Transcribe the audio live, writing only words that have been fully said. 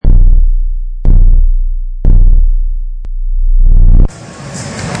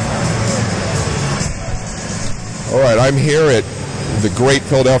I'm here at the Great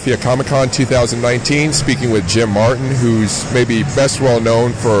Philadelphia Comic-Con 2019, speaking with Jim Martin, who's maybe best well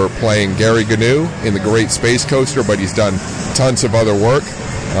known for playing Gary Gnu in The Great Space Coaster, but he's done tons of other work.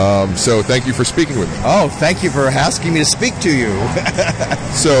 So thank you for speaking with me. Oh, thank you for asking me to speak to you.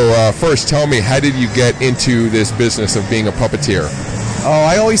 So first, tell me, how did you get into this business of being a puppeteer? Oh,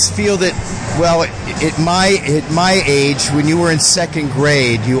 I always feel that, well, at my age, when you were in second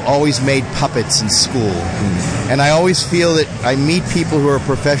grade, you always made puppets in school. And I always feel that I meet people who are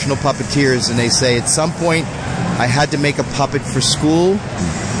professional puppeteers, and they say at some point I had to make a puppet for school,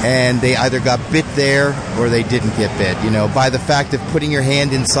 and they either got bit there or they didn't get bit, by the fact of putting your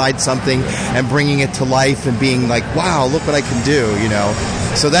hand inside something and bringing it to life and being like, wow, look what I can do,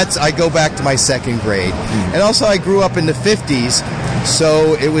 So I go back to my second grade. And also I grew up in the 50s,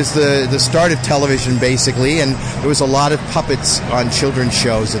 so it was the start of television, basically, and there was a lot of puppets on children's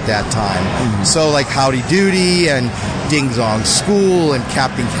shows at that time. So like Howdy Doody and Ding Dong School and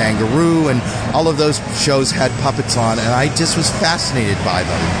Captain Kangaroo, and all of those shows had puppets on, and I just was fascinated by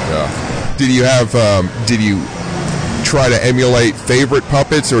them. Yeah. Did you try to emulate favorite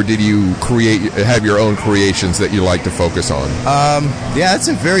puppets, or did you have your own creations that you like to focus on? Yeah, that's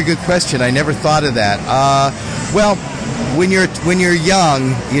a very good question. I never thought of that. Well, when you're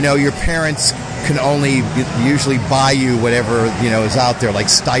young, your parents can only usually buy you whatever is out there, like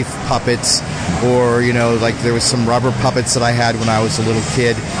Steiff puppets, or like there was some rubber puppets that I had when I was a little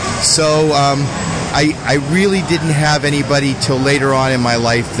kid. So I really didn't have anybody till later on in my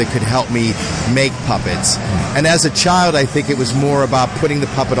life that could help me make puppets. And as a child, I think it was more about putting the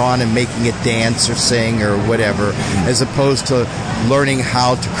puppet on and making it dance or sing or whatever, as opposed to learning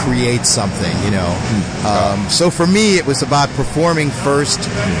how to create something, So for me, it was about performing first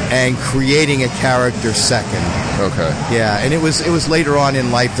and creating a character second. Okay. Yeah, and it was later on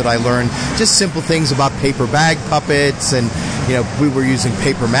in life that I learned just simple things about paper bag puppets, and we were using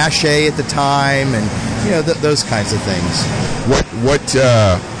paper mache at the time, and those kinds of things.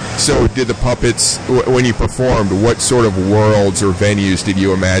 So did the puppets, when you performed, what sort of worlds or venues did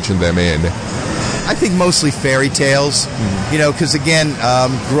you imagine them in? I think mostly fairy tales, because again,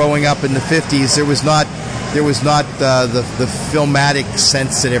 growing up in the 50s, there was not the filmatic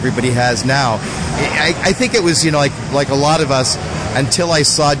sense that everybody has now. I think it was, like a lot of us, until I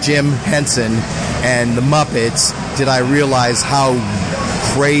saw Jim Henson and the Muppets, did I realize how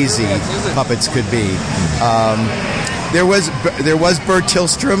crazy puppets could be. There was Burr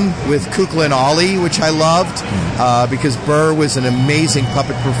Tillstrom with Kukla and Ollie, which I loved, because Burr was an amazing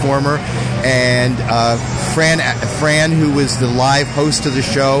puppet performer, and Fran, who was the live host of the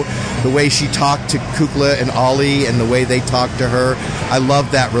show, the way she talked to Kukla and Ollie and the way they talked to her, I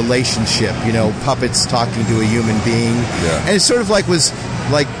loved that relationship. Puppets talking to a human being, and it sort of was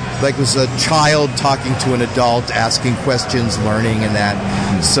a child talking to an adult, asking questions, learning, and that.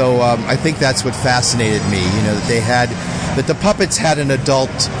 So I think that's what fascinated me. That the puppets had an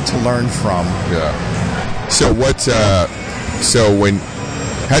adult to learn from. Yeah. So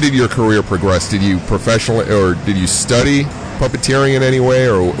how did your career progress? Did you professionally, or did you study puppeteering in any way,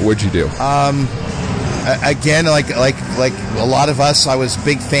 or what'd you do? Again, like a lot of us, I was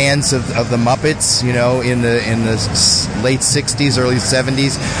big fans of the Muppets. In the late '60s, early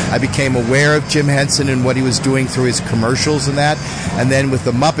 '70s, I became aware of Jim Henson and what he was doing through his commercials and that. And then with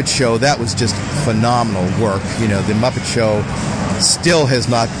the Muppet Show, that was just phenomenal work. The Muppet Show still has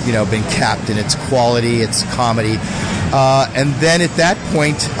not been capped in its quality, its comedy. And then at that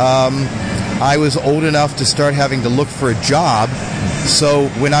point, I was old enough to start having to look for a job. So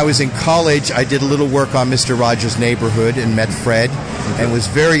when I was in college, I did a little work on Mr. Rogers' Neighborhood and met Fred, and was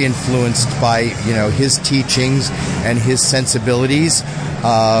very influenced by his teachings and his sensibilities.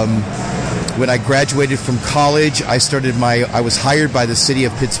 When I graduated from college, I was hired by the City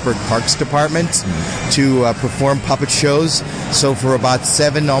of Pittsburgh Parks Department to perform puppet shows. So for about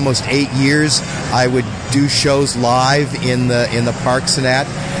 7, almost 8 years, I would do shows live in the parks and that.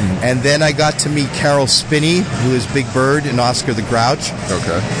 And then I got to meet Carol Spinney, who is Big Bird and Oscar the Grouch.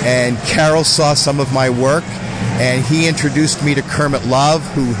 Okay. And Carol saw some of my work, and he introduced me to Kermit Love,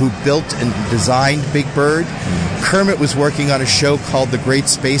 who built and designed Big Bird. Kermit was working on a show called The Great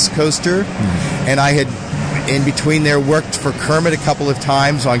Space Coaster, and I had, in between there, worked for Kermit a couple of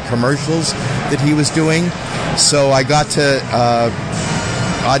times on commercials that he was doing. So I got to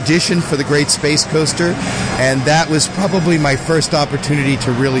audition for The Great Space Coaster, and that was probably my first opportunity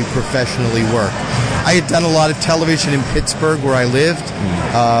to really professionally work. I had done a lot of television in Pittsburgh where I lived,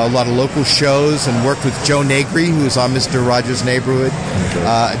 a lot of local shows, and worked with Joe Negri, who was on Mr. Rogers' Neighborhood.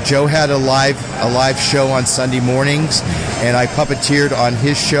 Joe had a live show on Sunday mornings, and I puppeteered on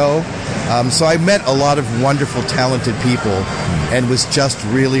his show. So I met a lot of wonderful, talented people and was just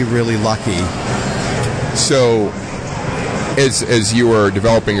really, really lucky. So, as you were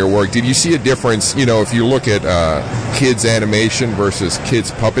developing your work, did you see a difference, if you look at kids' animation versus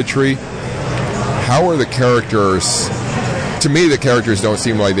kids' puppetry, how are the characters? To me, the characters don't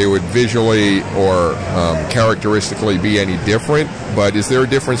seem like they would visually or characteristically be any different, but is there a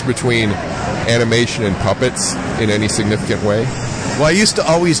difference between animation and puppets in any significant way? Well, I used to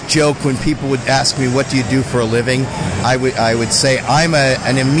always joke when people would ask me, what do you do for a living? I would say, I'm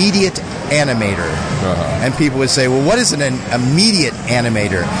an immediate animator. And people would say, well, what is an immediate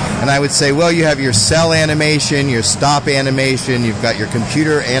animator? And I would say, well, you have your cell animation, your stop animation, you've got your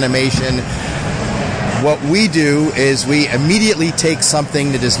computer animation. What we do is we immediately take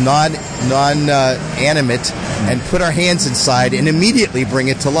something that is non-animate and put our hands inside and immediately bring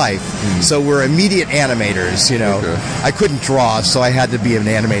it to life. So we're immediate animators, Okay. I couldn't draw, so I had to be an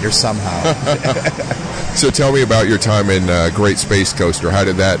animator somehow. So tell me about your time in Great Space Coaster. How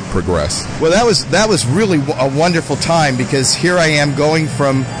did that progress? Well, that was really a wonderful time, because here I am going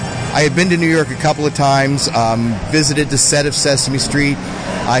from... I had been to New York a couple of times, visited the set of Sesame Street.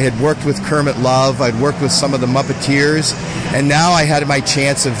 I had worked with Kermit Love. I'd worked with some of the Muppeteers. And now I had my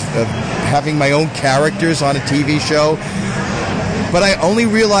chance of having my own characters on a TV show. But I only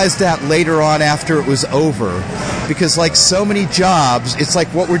realized that later on after it was over. Because like so many jobs, it's like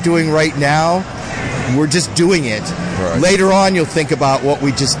what we're doing right now, we're just doing it. Right. Later on, you'll think about what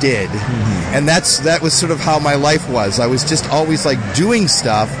we just did. And that was sort of how my life was. I was just always like doing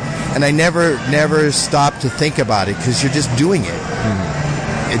stuff, and I never stopped to think about it, because you're just doing it.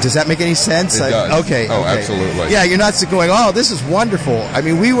 Does that make any sense? It does. Okay. Absolutely. Yeah, you're not going, oh, this is wonderful. I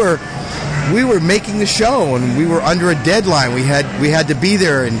mean, we were making the show, and we were under a deadline. We had to be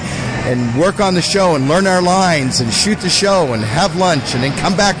there and work on the show and learn our lines and shoot the show and have lunch and then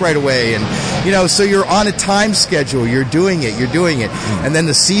come back right away. And, so you're on a time schedule. You're doing it. And then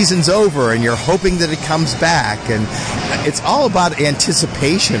the season's over, and you're hoping that it comes back. And it's all about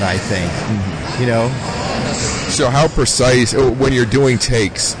anticipation, I think, So how precise, when you're doing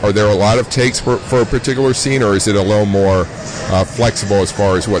takes, are there a lot of takes for a particular scene, or is it a little more flexible as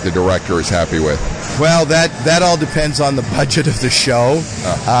far as what the director is happy with? Well, that all depends on the budget of the show,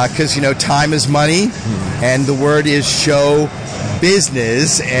 because, time is money, and the word is show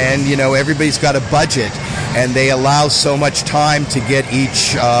business, and, everybody's got a budget, and they allow so much time to get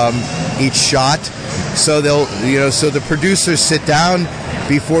each shot. So so the producers sit down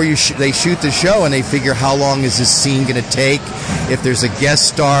before they shoot the show, and they figure, how long is this scene going to take? If there's a guest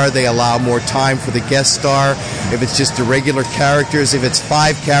star, they allow more time for the guest star. If it's just the regular characters, if it's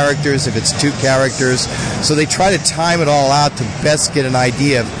 5 characters, if it's 2 characters. So they try to time it all out to best get an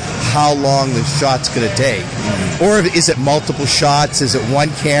idea of how long the shot's going to take. Or is it multiple shots? Is it 1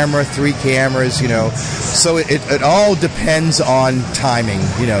 camera, 3 cameras? So it all depends on timing,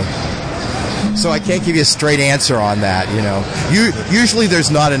 So I can't give you a straight answer on that, Usually there's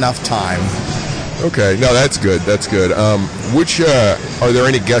not enough time. Okay, no, that's good. Are there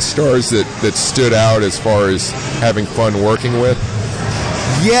any guest stars that stood out as far as having fun working with?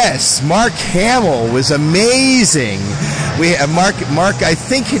 Yes, Mark Hamill was amazing. Mark, I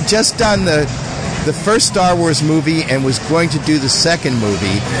think, had just done the first Star Wars movie and was going to do the second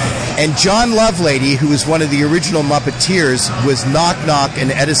movie. And John Lovelady, who was one of the original Muppeteers, was Knock Knock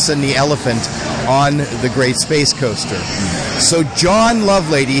and Edison the Elephant on the Great Space Coaster. So John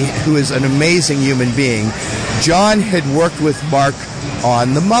Lovelady, who is an amazing human being, John had worked with Mark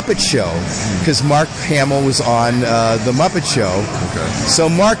on The Muppet Show, because Mark Hamill was on The Muppet Show. Okay. So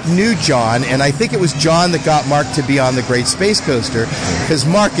Mark knew John, and I think it was John that got Mark to be on the Great Space Coaster, because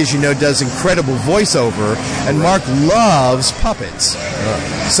Mark, as you know, does incredible voiceover, and Mark loves puppets.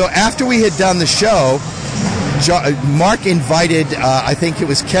 So after we had done the show, Mark invited, I think it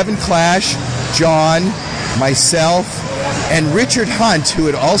was Kevin Clash, John, myself, and Richard Hunt, who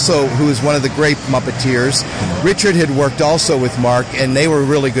was one of the great Muppeteers. Richard had worked also with Mark, and they were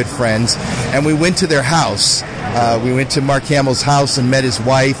really good friends. And we went to their house. We went to Mark Hamill's house and met his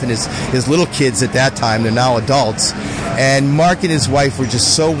wife and his little kids at that time. They're now adults. And Mark and his wife were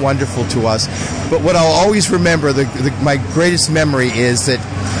just so wonderful to us. But what I'll always remember, my greatest memory, is that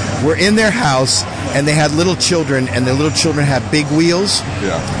we're in their house, and they had little children, and the little children had big wheels.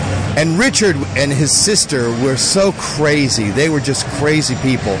 Yeah. And Richard and his sister were so crazy. They were just crazy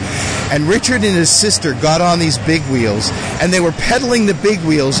people. And Richard and his sister got on these big wheels, and they were pedaling the big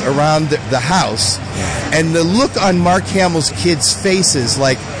wheels around the house. And the look on Mark Hamill's kids' faces,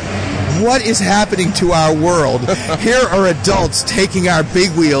 like, what is happening to our world? Here are adults taking our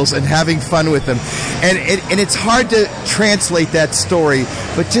big wheels and having fun with them. And it's hard to translate that story,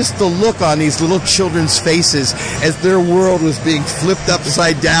 but just the look on these little children's faces as their world was being flipped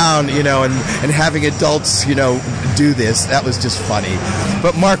upside down, and having adults, do this, that was just funny.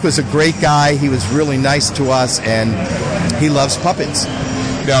 But Mark was a great guy. He was really nice to us, and he loves puppets.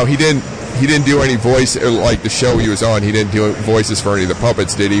 Now, he didn't do any voice, like the show he was on. He didn't do voices for any of the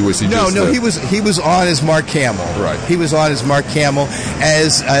puppets, did he? He was on as Mark Hamill. Right. He was on as Mark Hamill.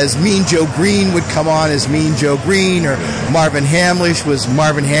 As Mean Joe Green would come on as Mean Joe Green, or Marvin Hamlish was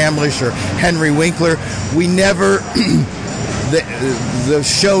Marvin Hamlish, or Henry Winkler. We never. The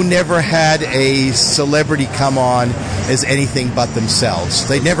show never had a celebrity come on as anything but themselves.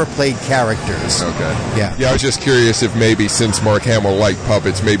 They never played characters. Okay. Yeah. Yeah, I was just curious if maybe since Mark Hamill liked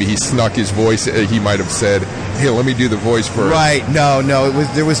puppets, maybe he snuck his voice. He might have said, "Hey, let me do the voice for." Right. No.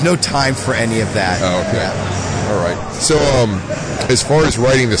 There was no time for any of that. Oh, okay. Yeah. All right. So, as far as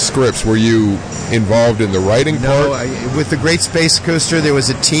writing the scripts, were you involved in the writing part? No. With the Great Space Coaster, there was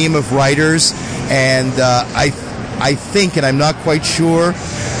a team of writers, and I think, and I'm not quite sure,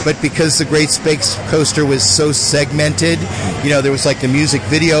 but because the Great Space Coaster was so segmented, there was like the music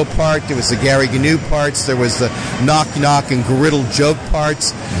video part, there was the Gary Gnu parts, there was the knock knock and griddle joke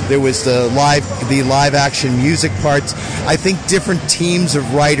parts, there was the live action music parts. I think different teams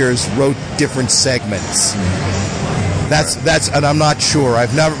of writers wrote different segments. That's, and I'm not sure.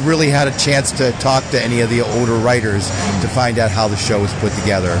 I've never really had a chance to talk to any of the older writers to find out how the show was put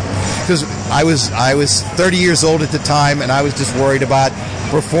together. Because I was 30 years old at the time, and I was just worried about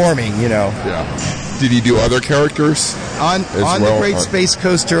performing, Yeah. Did he do other characters? On the Great Space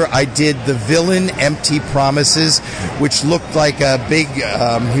Coaster, I did the villain, Empty Promises, which looked like a big,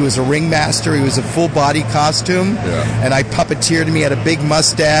 he was a ringmaster, he was a full body costume, and I puppeteered him. He had a big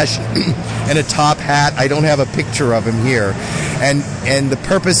mustache and a top hat. I don't have a picture of him here. And the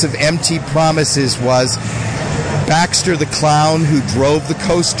purpose of Empty Promises was Baxter the clown who drove the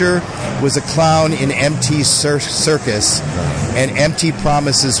coaster was a clown in Empty Circus, and Empty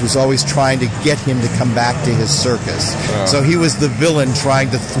Promises was always trying to get him to come back to his circus. So he was the villain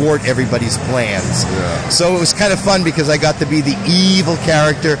trying to thwart everybody's plans. So it was kind of fun because I got to be the evil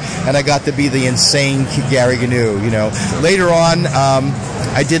character and I got to be the insane Gary Gnu. Later on,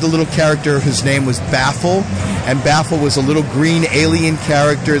 I did a little character whose name was Baffle, and Baffle was a little green alien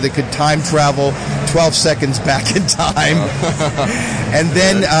character that could time travel 12 seconds back in time. And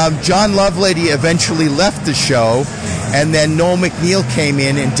then John Lovelady eventually left the show, and then Noel McNeil came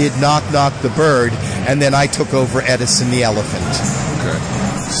in and did Knock Knock the Bird, and then I took over Edison the Elephant. Okay.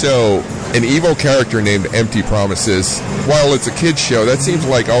 So, an evil character named Empty Promises, while it's a kid's show, that seems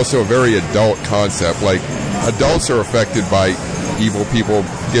like also a very adult concept. Like, adults are affected by evil people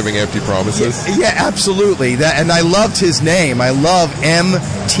giving empty promises. Yeah, absolutely. And I loved his name. I love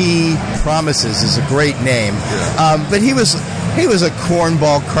M.T. Promises is a great name. But he was a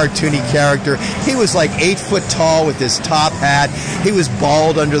cornball, cartoony character. He was like 8 foot tall with his top hat. He was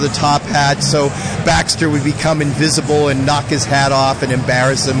bald under the top hat, so Baxter would become invisible and knock his hat off and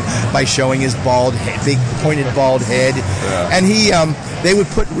embarrass him by showing his big pointed bald head. And they would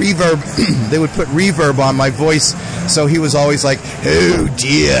put reverb. They would put reverb on my voice, so he was always like, "Oh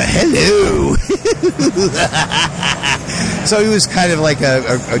dear, hello." So he was kind of like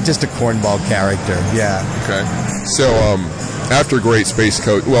just a cornball character. Yeah. Okay. So after Great Space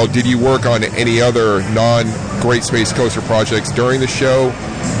Coaster, well, did you work on any other non-Great Space Coaster projects during the show?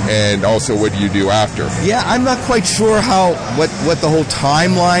 And also, what do you do after? Yeah, I'm not quite sure what the whole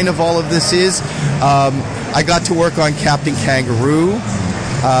timeline of all of this is. I got to work on Captain Kangaroo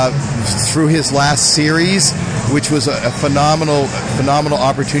through his last series, which was a phenomenal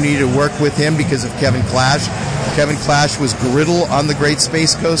opportunity to work with him because of Kevin Clash. Kevin Clash was Griddle on the Great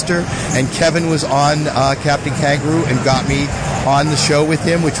Space Coaster, and Kevin was on Captain Kangaroo and got me on the show with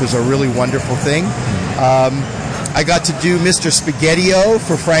him, which was a really wonderful thing. I got to do Mr. Spaghetti-O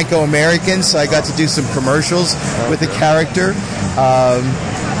for Franco-American, so I got to do some commercials with the character.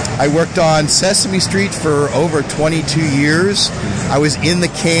 I worked on Sesame Street for over 22 years. I was in the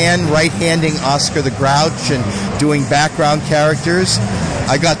can, right-handing Oscar the Grouch and doing background characters.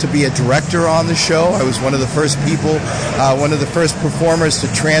 I got to be a director on the show. I was one of the first people, one of the first performers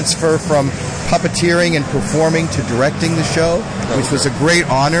to transfer from puppeteering and performing to directing the show, which was a great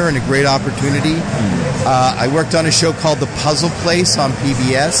honor and a great opportunity. I worked on a show called The Puzzle Place on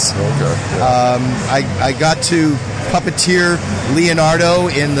PBS. I got to puppeteer Leonardo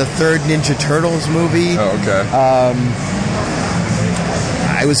in the third Ninja Turtles movie.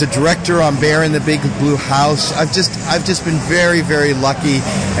 I was a director on Bear in the Big Blue House. I've just been very, very lucky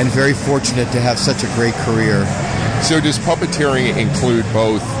and very fortunate to have such a great career. So does puppeteering include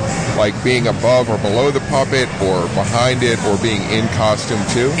both, like being above or below the puppet, or behind it, or being in costume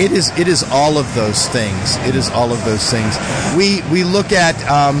too? It is all of those things. It is all of those things. We look at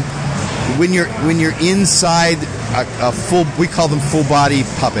when you're inside a full, we call them full body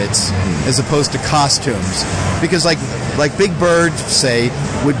puppets as opposed to costumes, because like Big Bird, say,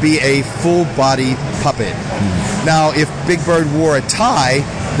 would be a full body puppet. Now, if Big Bird wore a tie,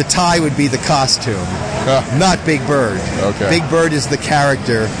 the tie would be the costume. Not Big Bird. Okay. Big Bird is the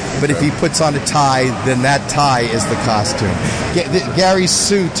character, but if he puts on a tie, then that tie is the costume. Gary's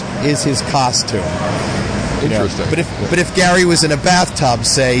suit is his costume. Interesting. But if Gary was in a bathtub,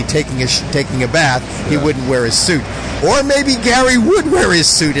 say, taking a bath, he wouldn't wear his suit. Or maybe Gary would wear his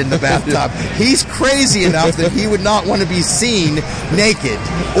suit in the bathtub. He's crazy enough that he would not want to be seen naked,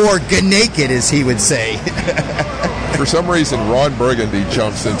 or naked, as he would say. For some reason, Ron Burgundy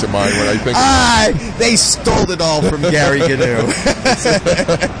jumps into mind when I think they stole it all from Gary Gnu.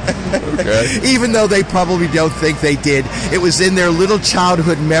 Okay. Even though they probably don't think they did, it was in their little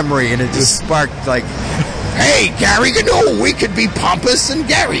childhood memory, and it just sparked like, hey, Gary Gnu, we could be Pompous and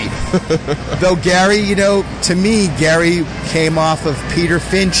Gary. Though Gary, to me, Gary came off of Peter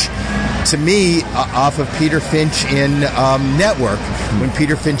Finch. To me, off of Peter Finch in Network, when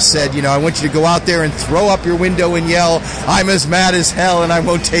Peter Finch said, I want you to go out there and throw up your window and yell, I'm as mad as hell and I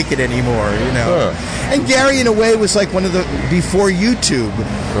won't take it anymore, And Gary, in a way, was like one of the, before YouTube,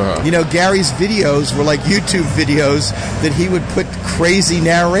 Gary's videos were like YouTube videos that he would put crazy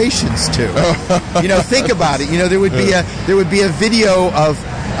narrations to. Think about it. There would be a video of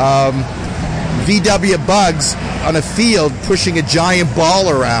VW Bugs on a field pushing a giant ball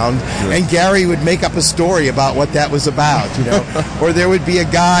around, and Gary would make up a story about what that was about, Or there would be a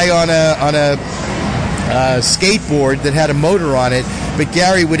guy on a skateboard that had a motor on it, but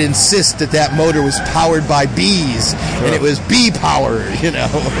Gary would insist that motor was powered by bees, and it was bee power,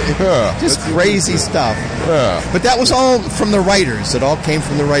 Just crazy stuff. But that was all from the writers. It all came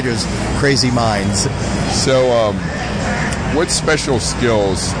from the writers' crazy minds. So, what special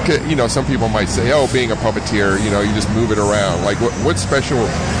skills, some people might say, being a puppeteer, you just move it around. Like, what special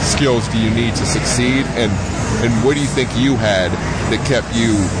skills do you need to succeed, and what do you think you had that kept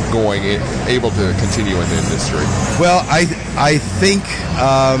you going, able to continue in the industry? Well, I think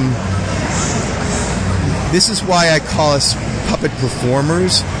this is why I call us puppet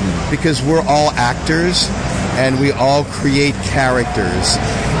performers, because we're all actors, and we all create characters.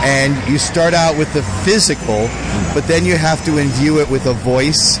 And you start out with the physical, but then you have to imbue it with a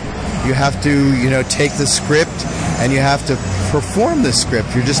voice. You have to, take the script, and you have to perform the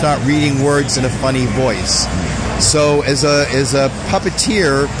script. You're just not reading words in a funny voice. So as a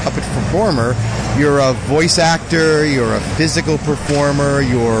puppeteer, puppet performer, you're a voice actor, you're a physical performer,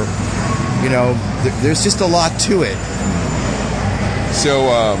 there's just a lot to it.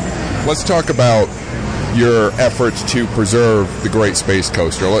 So let's talk about your efforts to preserve the Great Space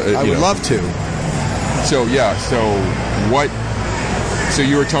Coaster. I would love to. So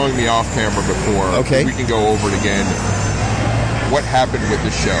you were telling me off camera before. Okay. We can go over it again. What happened with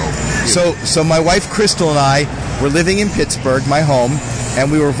the show? So my wife Crystal and I were living in Pittsburgh, my home, and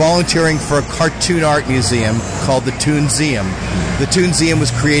we were volunteering for a cartoon art museum called the Toonseum. The Toonseum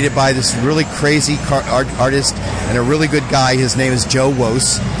was created by this really crazy artist and a really good guy. His name is Joe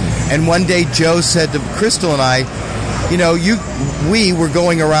Wose. And one day Joe said to Crystal and I, we were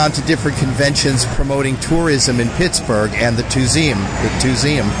going around to different conventions promoting tourism in Pittsburgh and the Toonseum.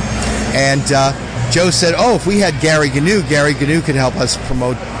 And Joe said, if we had Gary Gnu could help us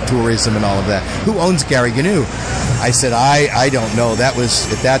promote tourism and all of that. Who owns Gary Gnu? I said, I don't know. That was,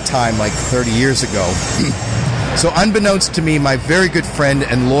 at that time, like 30 years ago. So unbeknownst to me, my very good friend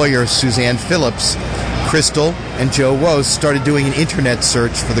and lawyer, Suzanne Phillips, Crystal, and Joe Wose started doing an internet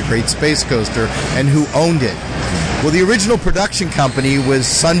search for the Great Space Coaster and who owned it. Well, the original production company was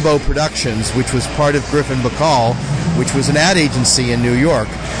Sunbow Productions, which was part of Griffin Bacall, which was an ad agency in New York.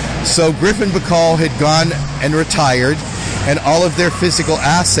 So Griffin Bacall had gone and retired, and all of their physical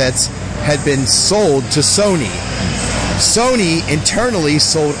assets had been sold to Sony. Sony internally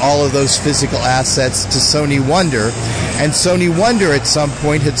sold all of those physical assets to Sony Wonder, And Sony Wonder at some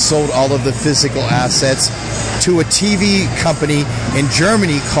point had sold all of the physical assets to a TV company in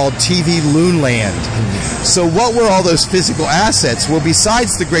Germany called TV Loonland. So what were all those physical assets? Well,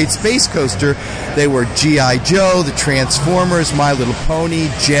 besides the Great Space Coaster, they were G.I. Joe, the Transformers, My Little Pony,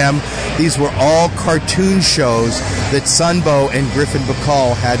 Jem. These were all cartoon shows that Sunbow and Griffin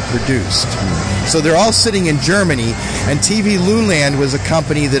Bacall had produced. So they're all sitting in Germany, and TV Loonland was a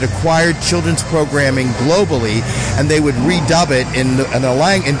company that acquired children's programming globally, and they would redub it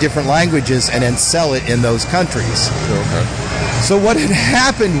in different languages and then sell it in those countries. Okay. So what had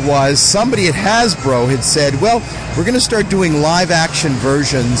happened was somebody at Hasbro had said, well, we're going to start doing live-action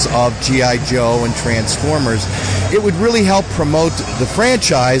versions of G.I. Joe and Transformers. It would really help promote the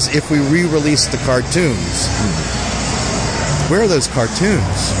franchise if we re-released the cartoons. Where are those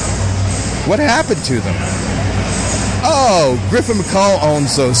cartoons? What happened to them? Oh, Griffin Bacall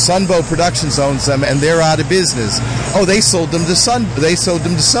owns those. Sunbow Productions owns them, and they're out of business. Oh, they sold them to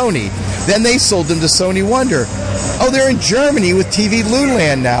Sony. Then they sold them to Sony Wonder. Oh, they're in Germany with TV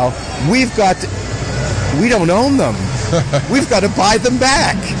Loonland now. We don't own them. We've got to buy them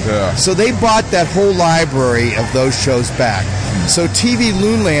back. Yeah. So they bought that whole library of those shows back. So TV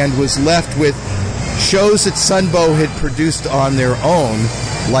Loonland was left with shows that Sunbow had produced on their own,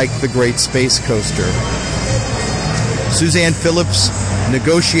 like the Great Space Coaster. Suzanne Phillips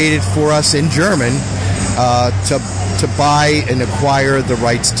negotiated for us in German to buy and acquire the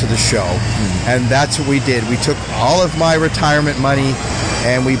rights to the show. And that's what we did. We took all of my retirement money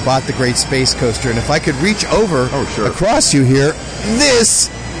and we bought the Great Space Coaster. And if I could reach over across you here, this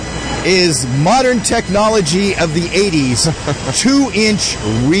is modern technology of the 80s, 2-inch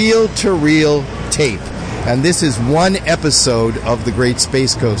reel-to-reel tape. And this is one episode of the Great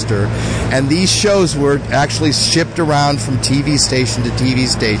Space Coaster. And these shows were actually shipped around from TV station to TV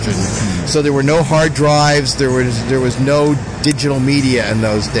station. So there were no hard drives, there was no digital media in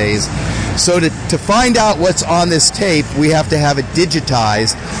those days. So to find out what's on this tape, we have to have it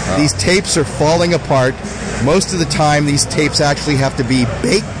digitized. These tapes are falling apart. Most of the time, these tapes actually have to be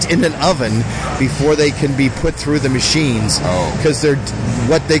baked in an oven before they can be put through the machines, because they're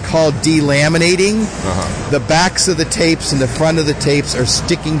what they call delaminating. The backs of the tapes and the front of the tapes are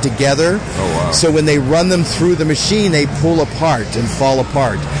sticking together. So when they run them through the machine, they pull apart and fall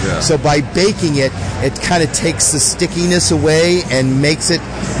apart. So by baking it, it kind of takes the stickiness away and makes it,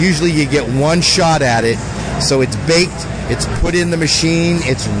 usually you get one shot at it. So it's baked, it's put in the machine,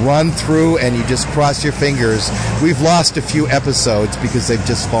 it's run through, and you just cross your fingers. We've lost a few episodes because they've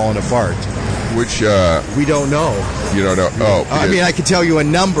just fallen apart. Which we don't know. You don't know? Oh, I mean, I can tell you a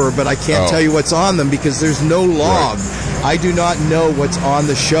number, but I can't tell you what's on them because there's no log. I do not know what's on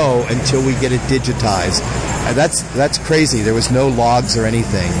the show until we get it digitized. And that's crazy. There was no logs or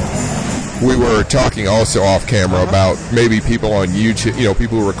anything. We were talking also off camera about maybe people on YouTube,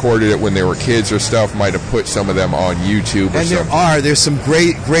 people who recorded it when they were kids or stuff might have put some of them on YouTube or something. There's some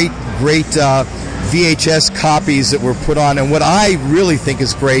great VHS copies that were put on, and what I really think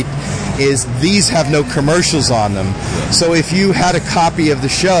is great is these have no commercials on them. So if you had a copy of the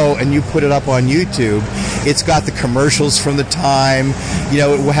show and you put it up on YouTube, it's got the commercials from the time,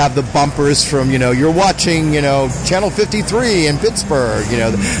 it will have the bumpers from, you're watching, Channel 53 in Pittsburgh,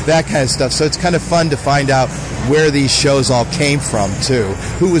 that kind of stuff. So it's kind of fun to find out where these shows all came from, too.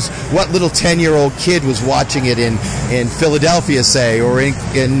 What little 10-year-old kid was watching it in Philadelphia, say, or in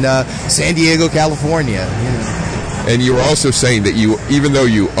San Diego, California. And you were also saying that even though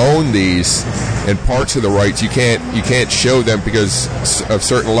you own these and parts of the rights, you can't show them because of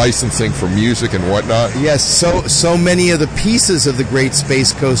certain licensing for music and whatnot. Yes, so many of the pieces of the Great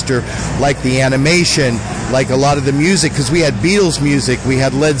Space Coaster, like the animation, like a lot of the music, because we had Beatles music, we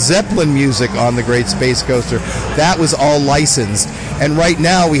had Led Zeppelin music on the Great Space Coaster. That was all licensed. And right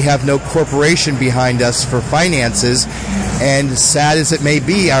now we have no corporation behind us for finances. And sad as it may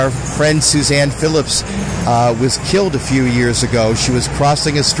be, our friend Suzanne Phillips was killed a few years ago. She was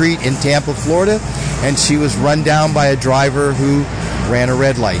crossing a street in Tampa, Florida, and she was run down by a driver who ran a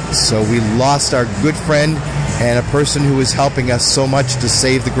red light. So we lost our good friend and a person who was helping us so much to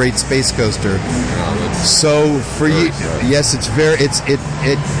save the Great Space Coaster. So for you, yes,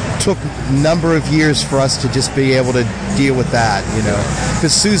 it took a number of years for us to just be able to deal with that,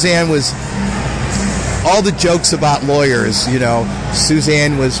 because Suzanne was all the jokes about lawyers,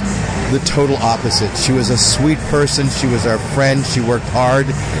 Suzanne was the total opposite. She was a sweet person. She was our friend. She worked hard,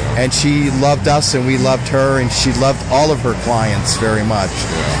 and she loved us, and we loved her, and she loved all of her clients very much.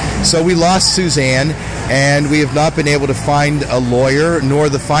 So we lost Suzanne, and we have not been able to find a lawyer nor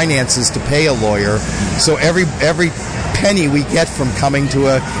the finances to pay a lawyer. So every penny we get from coming to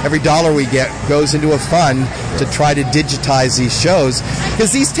every dollar we get goes into a fund to try to digitize these shows,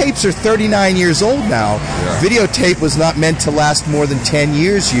 because these tapes are 39 years old now. Videotape was not meant to last more than 10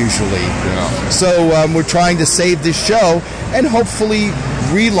 years usually. So we're trying to save this show and hopefully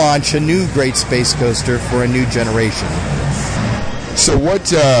relaunch a new Great Space Coaster for a new generation. So what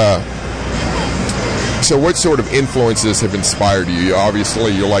sort of influences have inspired you?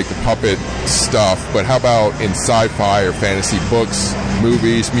 Obviously, you like the puppet stuff, but how about in sci-fi or fantasy books,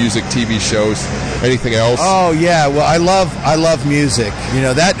 movies, music, TV shows, anything else? Oh yeah, well I love music. You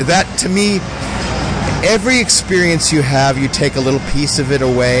know, that to me, every experience you have, you take a little piece of it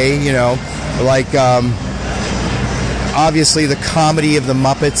away. You know, like obviously the comedy of the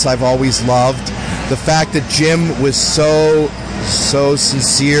Muppets I've always loved. The fact that Jim was so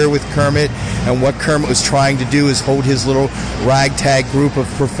sincere with Kermit, and what Kermit was trying to do is hold his little ragtag group of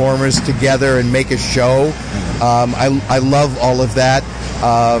performers together and make a show. I love all of that.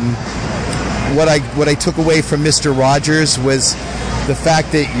 What I took away from Mr. Rogers was the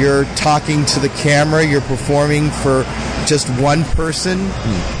fact that you're talking to the camera, you're performing for just one person.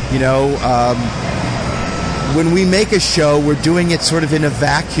 You know, when we make a show, we're doing it sort of in a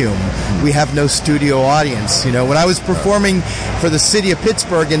vacuum. We have no studio audience. You know, when I was performing for the city of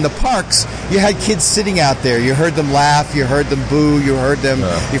Pittsburgh in the parks, you had kids sitting out there. You heard them laugh, you heard them boo, you heard them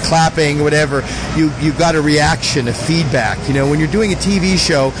you clapping, whatever. You got a reaction, a feedback. You know, when you're doing a TV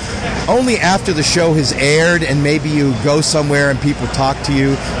show, only after the show has aired and maybe you go somewhere and people talk to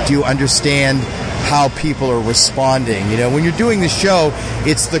you, do you understand how people are responding. You know, when you're doing the show,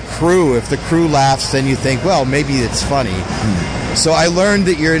 it's the crew. If the crew laughs, then you think, well, maybe it's funny. So I learned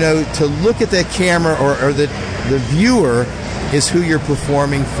that to look at the camera or the viewer is who you're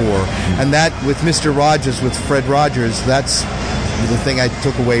performing for. And that, with Mr. Rogers, with Fred Rogers, that's the thing I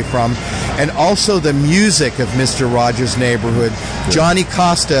took away from. And also the music of Mr. Rogers' Neighborhood. Johnny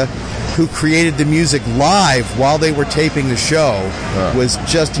Costa, who created the music live while they were taping the show,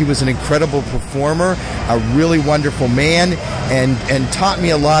 he was an incredible performer, a really wonderful man, and taught me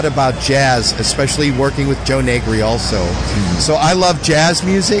a lot about jazz, especially working with Joe Negri also. So I love jazz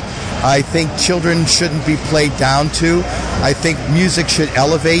music. I think children shouldn't be played down to. I think music should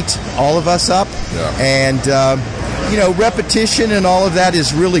elevate all of us up. And, repetition and all of that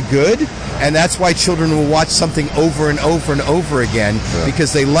is really good. And that's why children will watch something over and over and over again,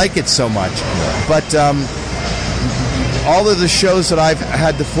 because they like it so much. But all of the shows that I've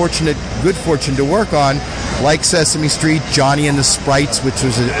had the good fortune to work on, like Sesame Street, Johnny and the Sprites, which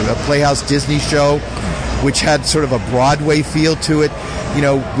was a Playhouse Disney show, which had sort of a Broadway feel to it. You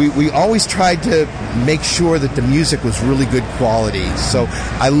know, we always tried to make sure that the music was really good quality. So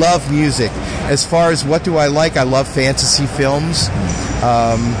I love music. As far as what do I like, I love fantasy films.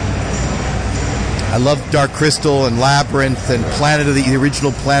 I love Dark Crystal and Labyrinth and the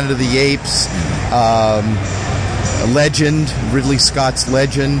original Planet of the Apes, Legend, Ridley Scott's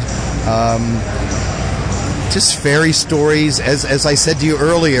Legend, just fairy stories. As I said to you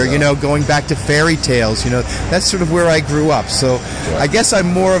earlier, going back to fairy tales, that's sort of where I grew up. So I guess I'm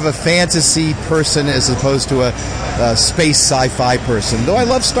more of a fantasy person as opposed to a space sci-fi person, though I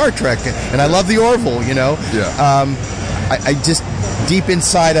love Star Trek and I love the Orville, I just, deep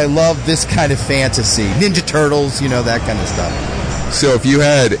inside, I love this kind of fantasy. Ninja Turtles, that kind of stuff. So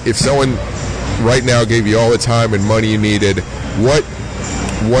if someone right now gave you all the time and money you needed, what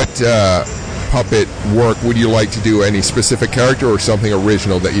puppet work would you like to do? Any specific character or something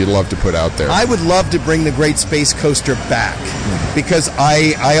original that you'd love to put out there? I would love to bring the Great Space Coaster back, because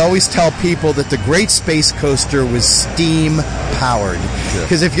I always tell people that the Great Space Coaster was steam powered.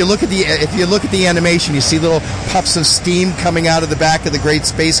 Because if you look at the animation, you see little puffs of steam coming out of the back of the Great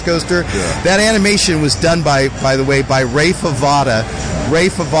Space Coaster. That animation was done by the way, by Ray Favada. Ray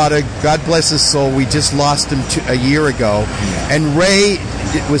Favada, God bless his soul, we just lost him a year ago, and Ray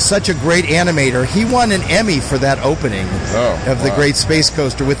was such a great animator. He won an Emmy for that opening of the Great Space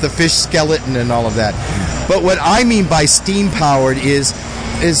Coaster with the fish skeleton and all of that. But what I mean by steam powered is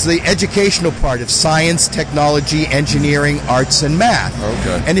the educational part of science, technology, engineering, arts, and math.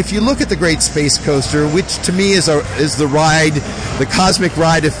 And if you look at the Great Space Coaster, which to me is the ride, the cosmic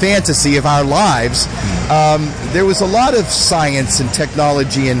ride of fantasy of our lives, there was a lot of science and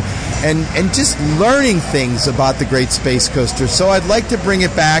technology and just learning things about the Great Space Coaster. So I'd like to bring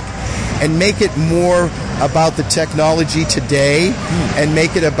it back and make it more about the technology today and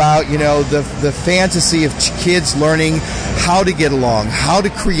make it about, the fantasy of kids learning how to get along, how to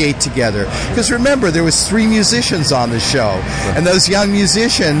create together. Because remember, there was 3 musicians on the show, and those young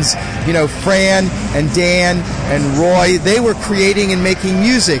musicians, Fran and Dan and Roy, they were creating and making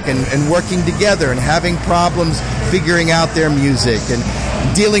music and working together and having problems figuring out their music and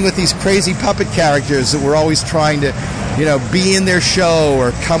dealing with these crazy puppet characters that were always trying to be in their show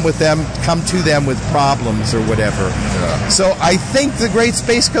or come to them with problems or whatever. Yeah. So I think the Great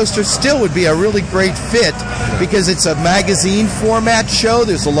Space Coaster still would be a really great fit because it's a magazine format show.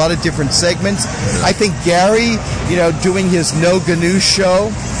 There's a lot of different segments. Yeah. I think Gary, doing his No GNU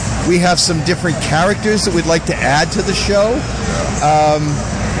show, we have some different characters that we'd like to add to the show. Yeah.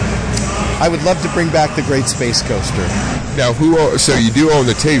 I would love to bring back the Great Space Coaster. Now, so you do own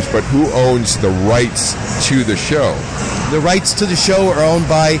the tapes, but who owns the rights to the show? The rights to the show are owned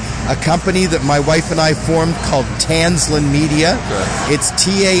by a company that my wife and I formed called Tanslin Media. Okay. It's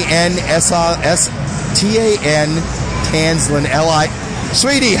Tanslin, L-I.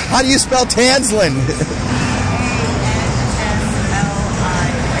 Sweetie, how do you spell Tanslin?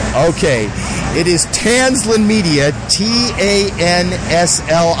 S-L-I. Okay. It is Tanslin Media, Tanslin,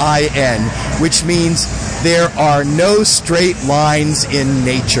 which means there are no straight lines in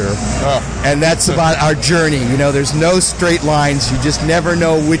nature. Oh. And that's about our journey. There's no straight lines. You just never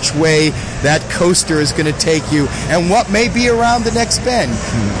know which way that coaster is going to take you and what may be around the next bend.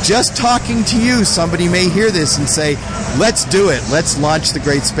 Just talking to you, somebody may hear this and say, let's do it. Let's launch the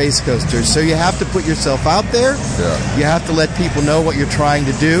Great Space Coaster. So you have to put yourself out there. Yeah. You have to let people know what you're trying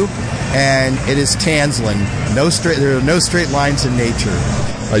to do. And it is Tanslin. There are no straight lines in nature.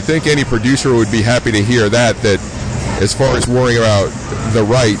 I think any producer would be happy to hear that as far as worrying about the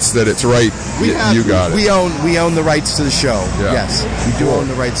rights, that it's right. You got it. We own the rights to the show. Yeah. Yes, we do own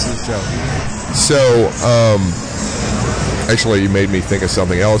the rights to the show. So, actually, you made me think of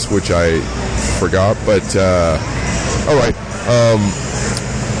something else, which I forgot. But all right.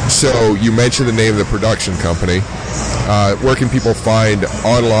 So you mentioned the name of the production company. Where can people find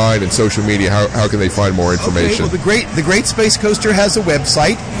online and social media? How can they find more information? Okay, well, the Great Space Coaster has a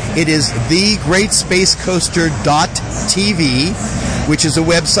website. It is thegreatspacecoaster.tv, which is a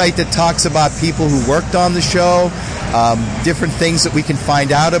website that talks about people who worked on the show, different things that we can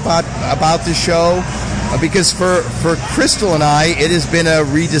find out about the show. Because for Crystal and I, it has been a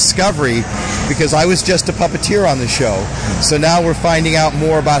rediscovery because I was just a puppeteer on the show. So now we're finding out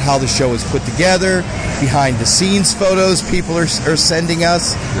more about how the show is put together, behind the scenes photos people are sending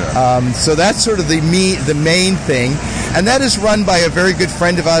us. Yeah. So that's sort of the main thing. And that is run by a very good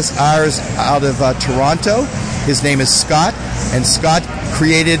friend of ours out of Toronto. His name is Scott, and Scott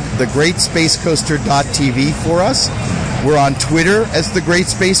created the GreatSpaceCoaster.tv for us. We're on Twitter as the Great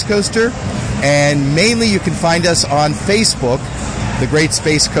Space Coaster. And mainly you can find us on Facebook, The Great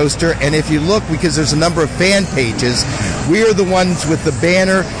Space Coaster. And if you look, because there's a number of fan pages, we are the ones with the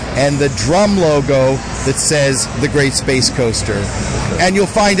banner and the drum logo that says The Great Space Coaster. And you'll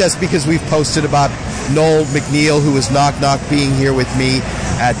find us because we've posted about Noel McNeil, who was Knock Knock, being here with me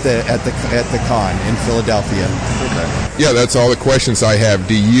at the con in Philadelphia. Okay. Yeah, that's all the questions I have.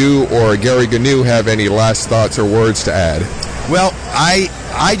 Do you or Gary GNU have any last thoughts or words to add? Well, I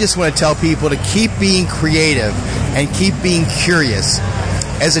just want to tell people to keep being creative and keep being curious.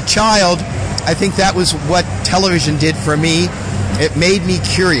 As a child, I think that was what television did for me. It made me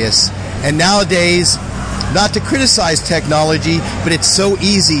curious. And nowadays, not to criticize technology, but it's so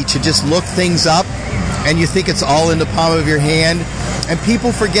easy to just look things up and you think it's all in the palm of your hand. And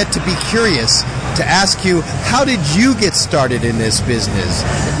people forget to be curious, to ask you, how did you get started in this business?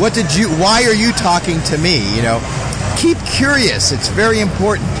 Why are you talking to me? Keep curious. It's very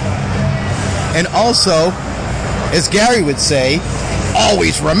important. And also, as Gary would say,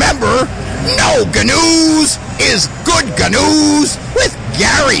 always remember, no GNUs is good GNUs with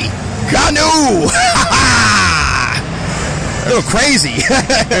Gary GNU. A little crazy.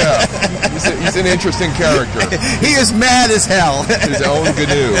 Yeah, he's an interesting character. He is mad as hell. His own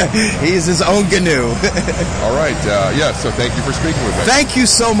GNU. He is his own GNU. All right. So thank you for speaking with me. Thank you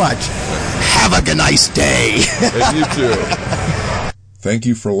so much. Have a nice day. And you too. Thank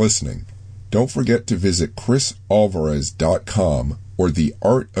you for listening. Don't forget to visit chrisalvarez.com or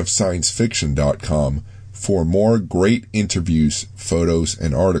theartofsciencefiction.com for more great interviews, photos,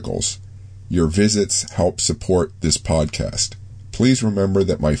 and articles. Your visits help support this podcast. Please remember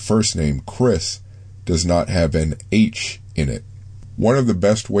that my first name, Chris, does not have an H in it. One of the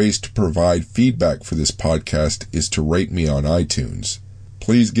best ways to provide feedback for this podcast is to rate me on iTunes.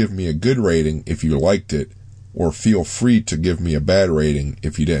 Please give me a good rating if you liked it, or feel free to give me a bad rating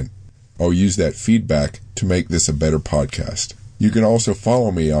if you didn't. I'll use that feedback to make this a better podcast. You can also follow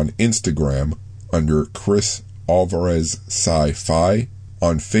me on Instagram under Chris Alvarez Sci-Fi,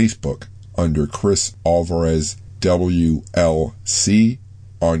 on Facebook under Chris Alvarez WLC,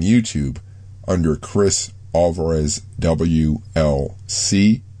 on YouTube under Chris Alvarez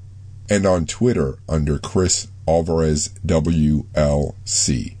WLC, and on Twitter under Chris Alvarez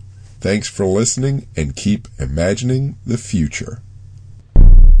WLC. Thanks for listening and keep imagining the future.